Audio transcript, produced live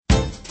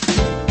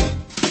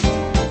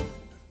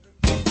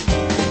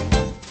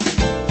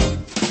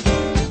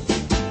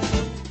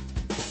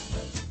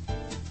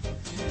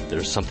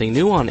There's something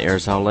new on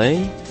Airs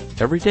LA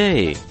every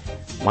day.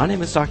 My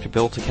name is Dr.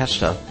 Bill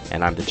Takeshita,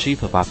 and I'm the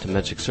Chief of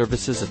Optometric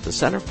Services at the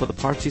Center for the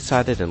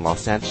Farsighted in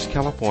Los Angeles,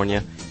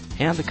 California,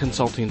 and the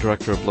Consulting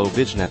Director of Low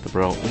Vision at the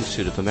Braille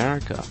Institute of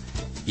America.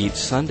 Each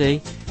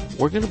Sunday,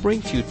 we're going to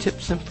bring to you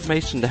tips and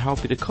information to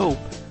help you to cope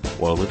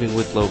while living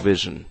with low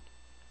vision.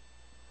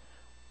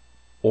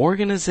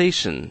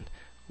 Organization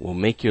will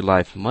make your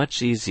life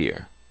much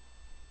easier.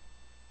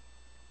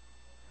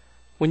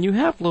 When you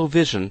have low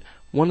vision,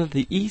 one of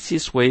the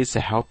easiest ways to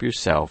help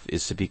yourself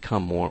is to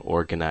become more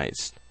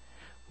organized.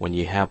 When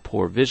you have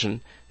poor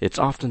vision, it's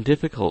often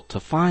difficult to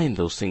find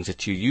those things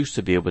that you used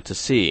to be able to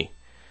see.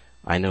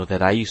 I know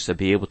that I used to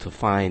be able to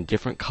find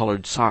different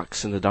colored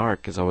socks in the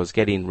dark as I was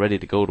getting ready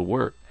to go to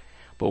work.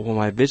 But when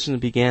my vision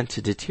began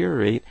to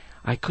deteriorate,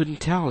 I couldn't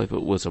tell if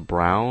it was a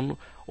brown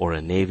or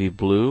a navy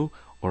blue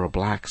or a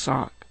black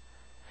sock.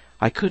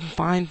 I couldn't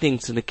find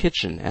things in the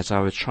kitchen as I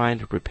was trying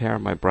to prepare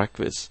my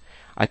breakfast.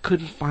 I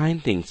couldn't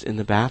find things in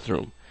the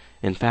bathroom.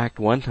 In fact,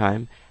 one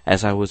time,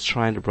 as I was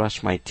trying to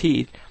brush my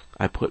teeth,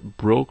 I put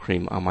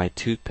Brylcreem on my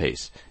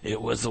toothpaste.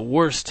 It was the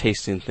worst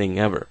tasting thing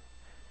ever.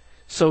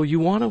 So you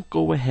want to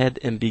go ahead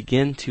and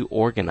begin to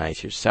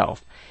organize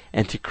yourself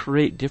and to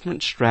create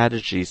different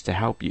strategies to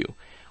help you,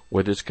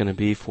 whether it's going to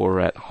be for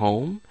at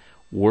home,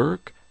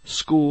 work,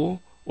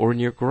 school, or in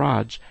your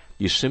garage.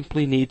 You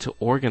simply need to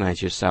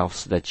organize yourself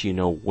so that you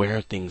know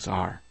where things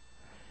are.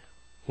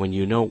 When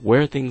you know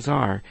where things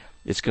are,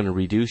 it's going to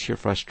reduce your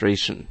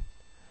frustration.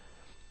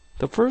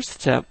 The first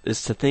step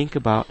is to think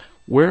about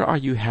where are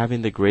you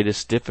having the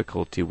greatest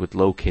difficulty with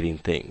locating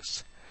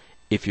things.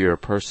 If you're a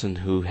person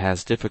who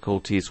has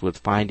difficulties with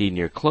finding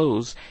your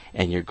clothes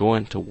and you're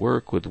going to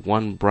work with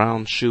one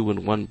brown shoe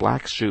and one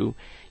black shoe,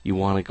 you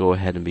want to go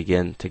ahead and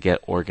begin to get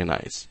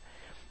organized.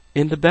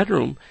 In the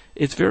bedroom,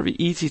 it's very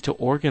easy to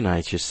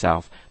organize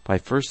yourself by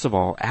first of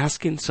all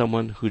asking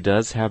someone who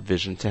does have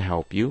vision to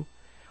help you,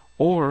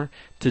 or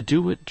to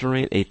do it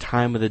during a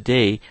time of the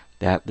day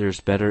that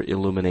there's better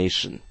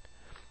illumination.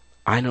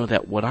 I know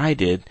that what I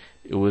did,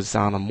 it was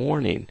on a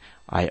morning.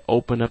 I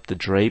opened up the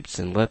drapes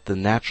and let the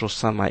natural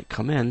sunlight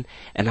come in,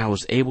 and I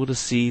was able to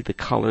see the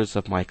colors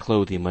of my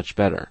clothing much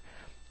better.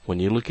 When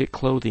you look at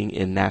clothing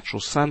in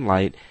natural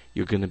sunlight,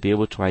 you're going to be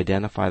able to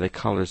identify the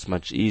colors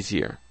much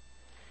easier.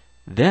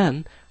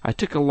 Then I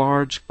took a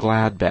large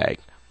Glad bag,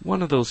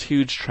 one of those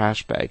huge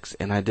trash bags,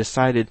 and I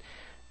decided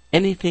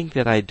anything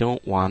that I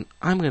don't want,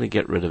 I'm going to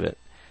get rid of it.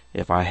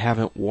 If I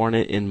haven't worn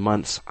it in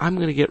months, I'm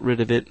going to get rid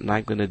of it and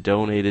I'm going to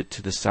donate it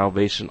to the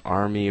Salvation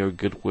Army or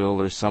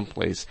Goodwill or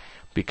someplace,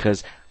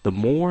 because the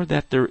more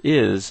that there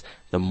is,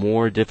 the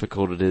more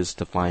difficult it is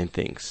to find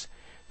things.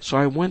 So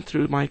I went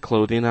through my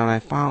clothing and I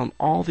found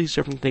all these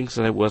different things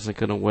that I wasn't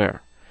going to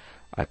wear.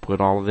 I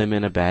put all of them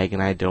in a bag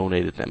and I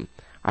donated them.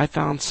 I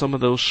found some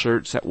of those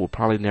shirts that will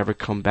probably never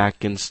come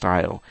back in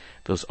style,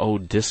 those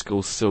old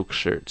disco silk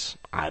shirts.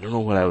 I don't know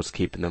what I was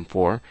keeping them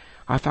for.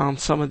 I found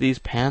some of these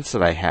pants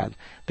that I had.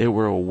 They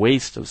were a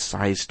waist of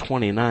size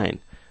 29.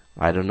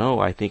 I don't know.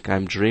 I think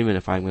I'm dreaming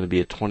if I'm going to be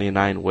a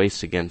 29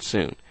 waist again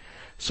soon.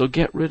 So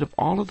get rid of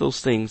all of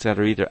those things that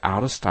are either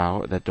out of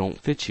style or that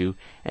don't fit you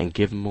and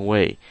give them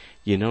away.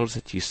 You notice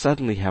that you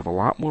suddenly have a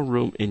lot more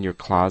room in your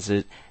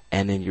closet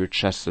and in your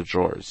chest of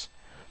drawers.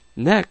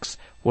 Next,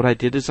 what I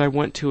did is I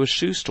went to a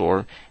shoe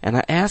store and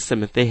I asked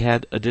them if they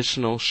had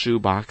additional shoe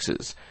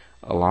boxes.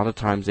 A lot of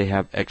times they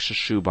have extra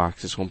shoe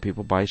boxes when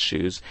people buy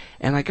shoes,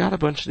 and I got a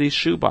bunch of these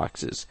shoe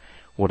boxes.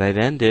 What I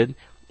then did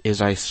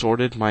is I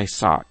sorted my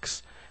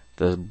socks.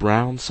 The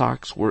brown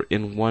socks were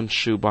in one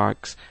shoe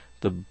box,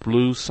 the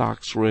blue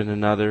socks were in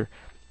another,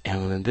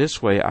 and in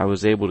this way I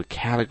was able to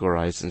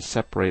categorize and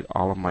separate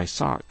all of my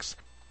socks.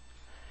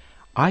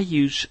 I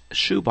use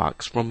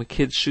shoebox from a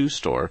kid's shoe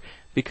store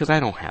because I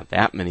don't have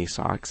that many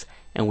socks,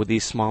 and with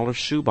these smaller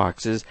shoe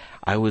boxes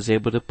I was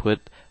able to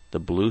put the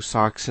blue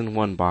socks in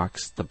one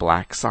box, the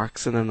black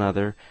socks in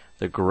another,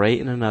 the gray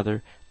in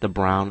another, the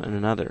brown in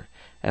another.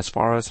 As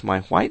far as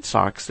my white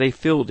socks, they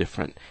feel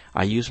different.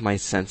 I used my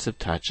sense of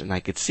touch and I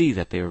could see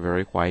that they were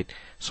very white,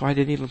 so I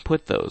didn't even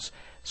put those.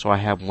 So I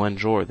have one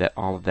drawer that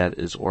all of that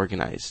is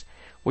organized.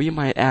 Well, you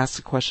might ask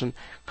the question,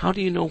 how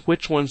do you know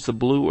which one's the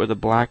blue or the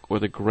black or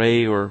the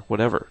gray or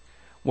whatever?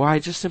 Well, I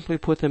just simply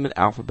put them in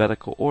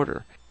alphabetical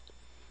order.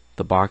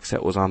 The box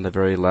that was on the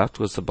very left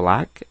was the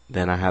black,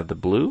 then I have the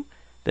blue,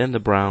 then the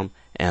brown,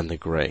 and the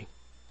gray.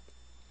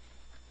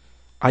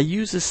 I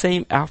use the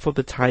same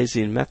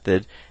alphabetizing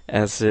method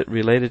as it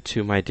related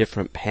to my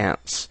different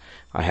pants.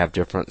 I have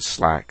different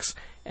slacks,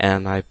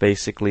 and I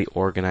basically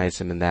organize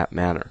them in that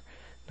manner.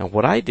 Now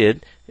what I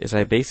did is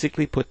I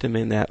basically put them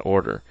in that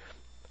order.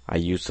 I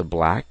used the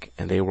black,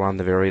 and they were on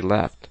the very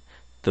left.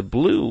 The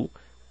blue,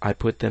 I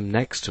put them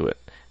next to it.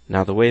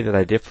 Now the way that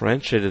I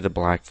differentiated the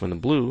black from the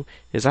blue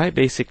is I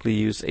basically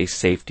used a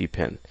safety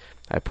pin.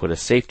 I put a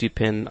safety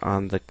pin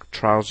on the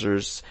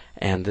trousers,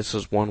 and this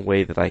is one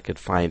way that I could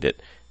find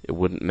it. It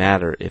wouldn't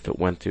matter if it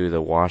went through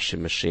the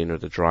washing machine or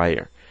the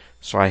dryer.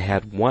 So I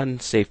had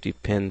one safety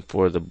pin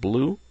for the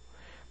blue,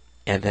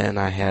 and then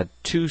I had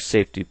two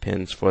safety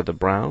pins for the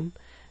brown,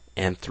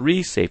 and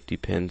 3 safety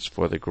pins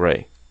for the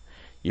gray.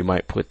 You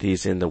might put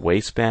these in the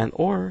waistband,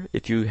 or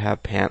if you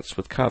have pants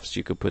with cuffs,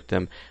 you could put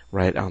them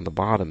right on the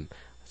bottom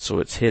so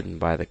it's hidden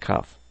by the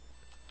cuff.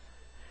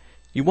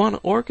 You want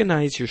to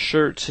organize your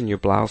shirts and your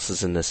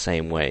blouses in the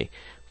same way.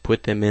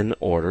 Put them in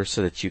order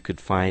so that you could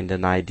find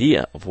an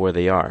idea of where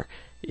they are.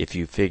 If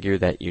you figure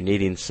that you're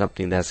needing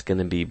something that's going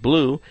to be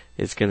blue,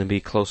 it's going to be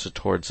closer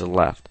towards the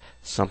left.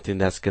 Something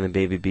that's going to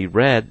maybe be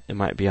red, it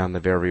might be on the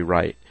very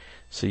right.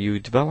 So you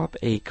develop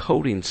a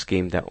coding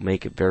scheme that will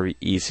make it very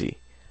easy.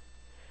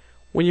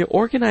 When you're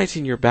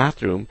organizing your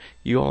bathroom,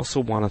 you also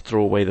want to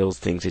throw away those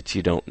things that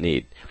you don't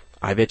need.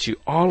 I bet you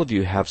all of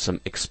you have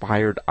some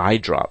expired eye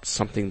drops,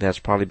 something that's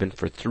probably been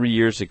for 3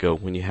 years ago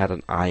when you had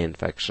an eye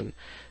infection.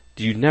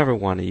 You never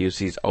want to use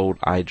these old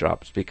eye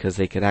drops because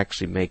they could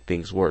actually make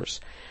things worse.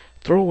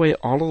 Throw away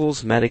all of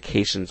those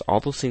medications, all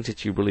those things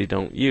that you really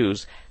don't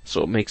use,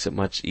 so it makes it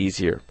much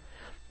easier.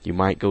 You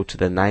might go to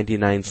the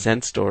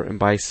 99-cent store and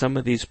buy some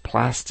of these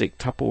plastic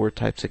Tupperware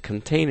types of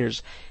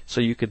containers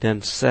so you could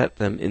then set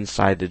them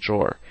inside the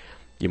drawer.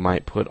 You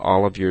might put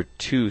all of your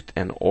tooth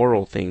and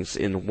oral things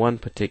in one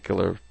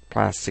particular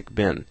plastic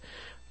bin.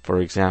 For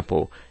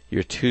example,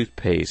 your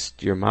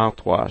toothpaste, your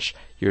mouthwash,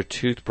 your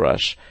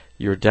toothbrush,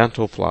 your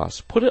dental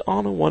floss. Put it all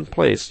in one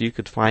place so you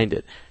could find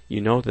it.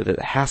 You know that it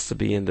has to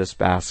be in this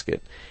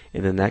basket.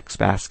 In the next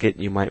basket,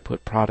 you might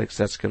put products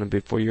that's going to be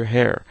for your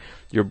hair,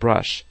 your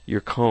brush,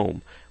 your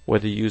comb,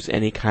 whether you use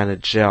any kind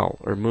of gel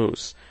or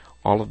mousse.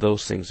 All of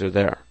those things are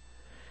there.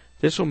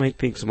 This will make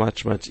things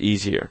much, much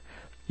easier.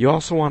 You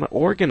also want to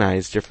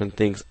organize different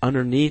things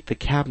underneath the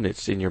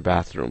cabinets in your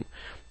bathroom.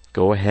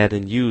 Go ahead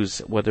and use,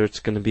 whether it's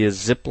going to be a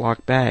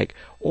Ziploc bag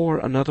or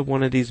another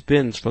one of these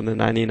bins from the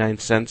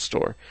 99-cent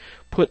store.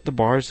 Put the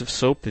bars of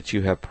soap that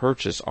you have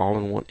purchased all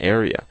in one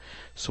area.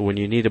 So when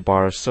you need a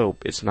bar of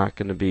soap, it's not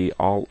going to be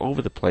all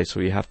over the place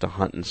where you have to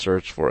hunt and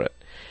search for it.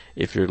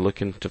 If you're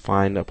looking to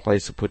find a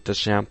place to put the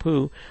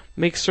shampoo,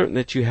 make certain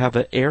that you have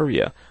an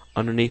area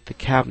underneath the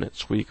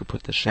cabinets where you can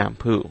put the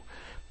shampoo.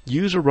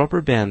 Use a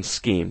rubber band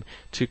scheme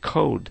to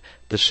code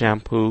the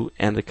shampoo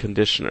and the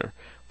conditioner.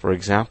 For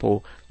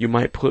example, you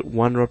might put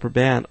one rubber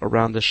band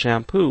around the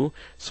shampoo,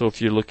 so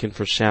if you're looking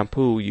for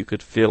shampoo, you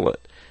could feel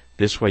it.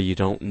 This way you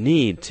don't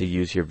need to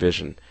use your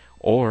vision.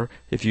 Or,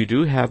 if you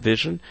do have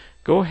vision,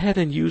 go ahead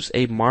and use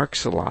a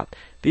Marks-A-Lot.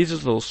 These are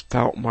those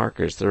felt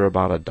markers. They're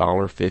about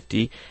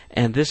 $1.50,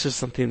 and this is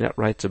something that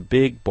writes a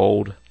big,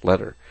 bold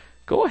letter.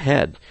 Go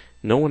ahead.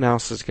 No one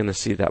else is going to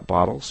see that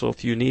bottle, so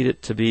if you need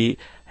it to be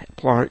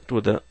marked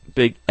with a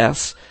big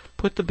S,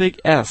 put the big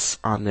S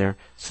on there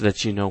so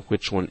that you know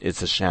which one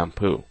is a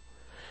shampoo.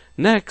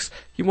 Next,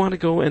 you want to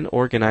go and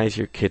organize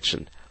your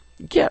kitchen.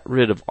 Get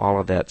rid of all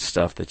of that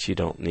stuff that you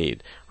don't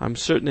need. I'm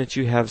certain that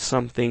you have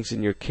some things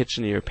in your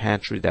kitchen and your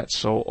pantry that's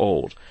so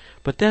old.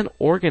 But then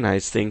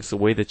organize things the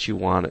way that you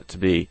want it to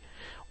be.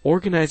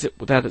 Organize it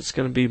that it's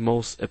going to be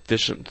most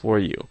efficient for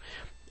you.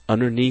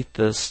 Underneath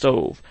the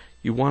stove,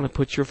 you want to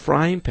put your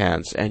frying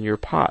pans and your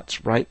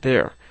pots right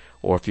there.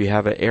 Or if you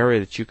have an area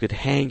that you could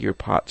hang your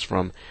pots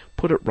from,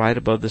 put it right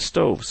above the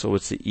stove so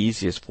it's the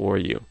easiest for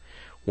you.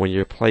 When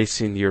you're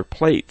placing your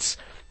plates,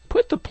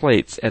 put the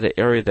plates at an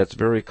area that's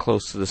very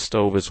close to the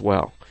stove as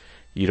well.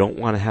 You don't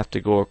want to have to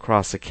go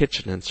across the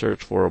kitchen and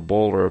search for a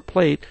bowl or a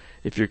plate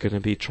if you're going to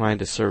be trying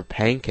to serve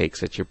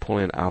pancakes that you're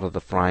pulling out of the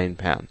frying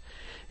pan.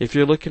 If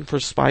you're looking for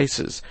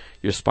spices,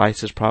 your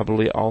spices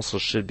probably also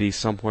should be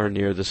somewhere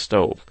near the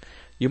stove.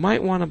 You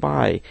might want to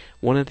buy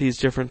one of these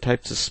different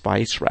types of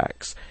spice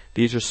racks.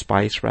 These are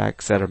spice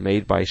racks that are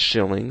made by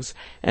Schillings,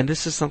 and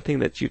this is something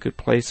that you could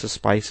place the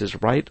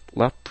spices right,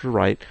 left to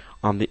right,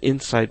 on the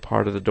inside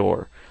part of the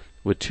door.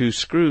 With 2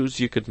 screws,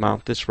 you could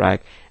mount this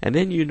rack, and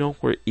then you know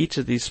where each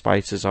of these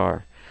spices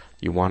are.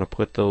 You want to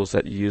put those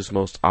that you use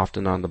most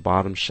often on the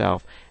bottom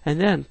shelf,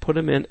 and then put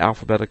them in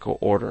alphabetical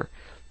order.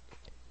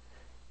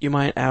 You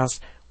might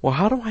ask, well,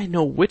 how do I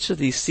know which of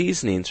these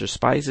seasonings or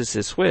spices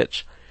is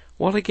which?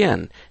 Well,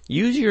 again,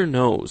 use your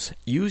nose,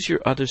 use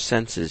your other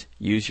senses,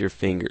 use your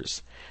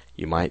fingers.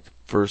 You might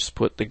first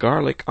put the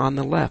garlic on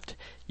the left.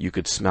 You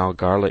could smell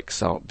garlic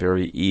salt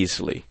very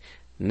easily.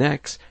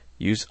 Next,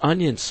 use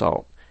onion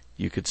salt.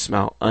 You could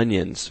smell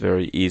onions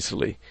very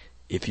easily.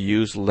 If you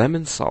use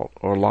lemon salt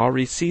or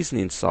Lawry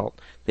seasoning salt,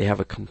 they have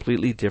a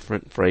completely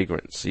different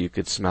fragrance, so you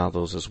could smell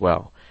those as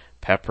well.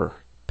 Pepper.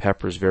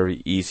 Pepper is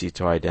very easy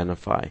to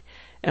identify.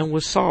 And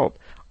with salt,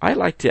 I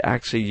like to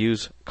actually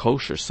use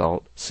kosher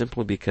salt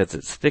simply because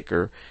it's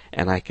thicker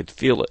and I could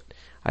feel it.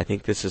 I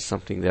think this is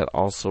something that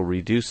also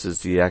reduces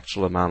the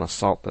actual amount of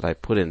salt that I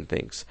put in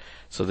things.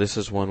 So this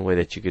is one way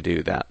that you could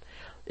do that.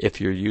 If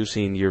you're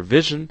using your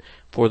vision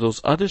for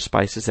those other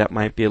spices that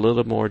might be a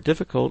little more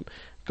difficult,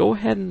 go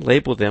ahead and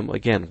label them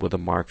again with a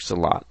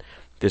Marks-A-Lot.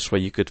 This way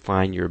you could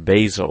find your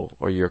basil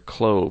or your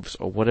cloves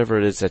or whatever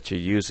it is that you're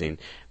using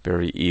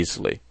very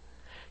easily.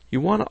 You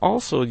want to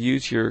also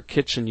use your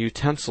kitchen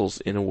utensils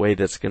in a way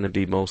that's going to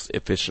be most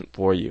efficient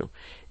for you.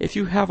 If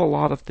you have a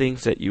lot of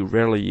things that you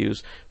rarely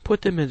use,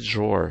 put them in a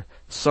drawer,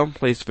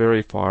 someplace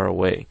very far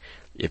away.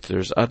 If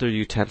there's other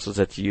utensils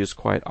that you use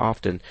quite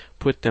often,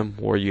 put them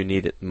where you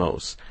need it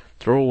most.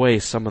 Throw away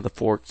some of the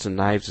forks and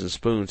knives and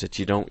spoons that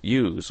you don't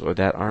use or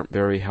that aren't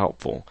very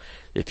helpful.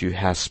 If you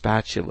have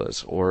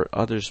spatulas or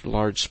other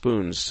large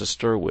spoons to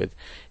stir with,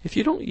 if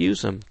you don't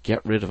use them,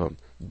 get rid of them.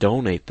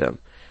 Donate them.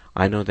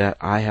 I know that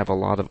I have a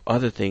lot of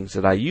other things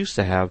that I used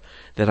to have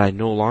that I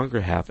no longer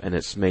have, and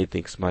it's made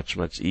things much,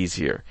 much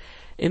easier.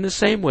 In the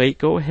same way,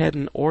 go ahead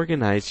and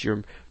organize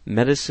your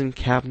medicine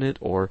cabinet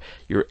or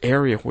your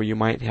area where you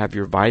might have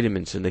your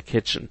vitamins in the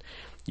kitchen.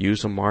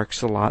 Use a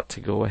Marks a Lot to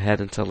go ahead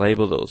and to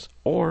label those.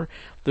 Or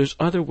there's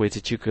other ways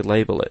that you could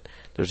label it.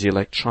 There's the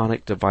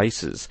electronic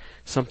devices,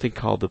 something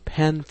called the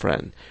Pen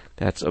Friend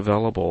that's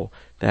available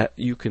that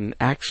you can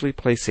actually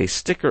place a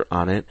sticker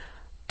on it,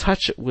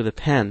 touch it with a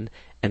pen,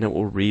 and it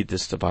will read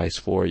this device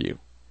for you.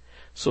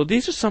 So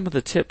these are some of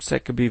the tips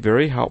that could be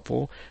very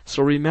helpful.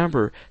 So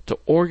remember to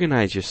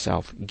organize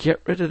yourself,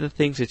 get rid of the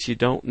things that you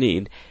don't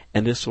need,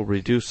 and this will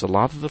reduce a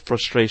lot of the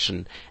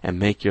frustration and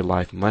make your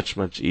life much,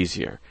 much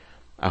easier.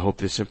 I hope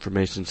this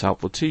information is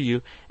helpful to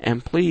you,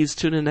 and please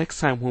tune in next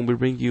time when we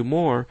bring you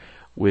more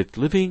with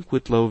Living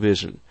with Low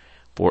Vision.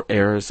 For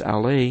AIRS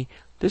LA,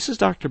 this is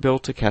Dr. Bill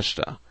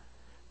Takeshita.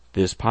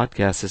 This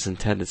podcast is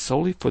intended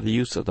solely for the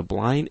use of the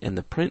blind and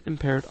the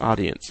print-impaired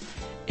audience.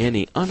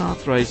 Any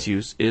unauthorized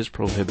use is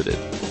prohibited.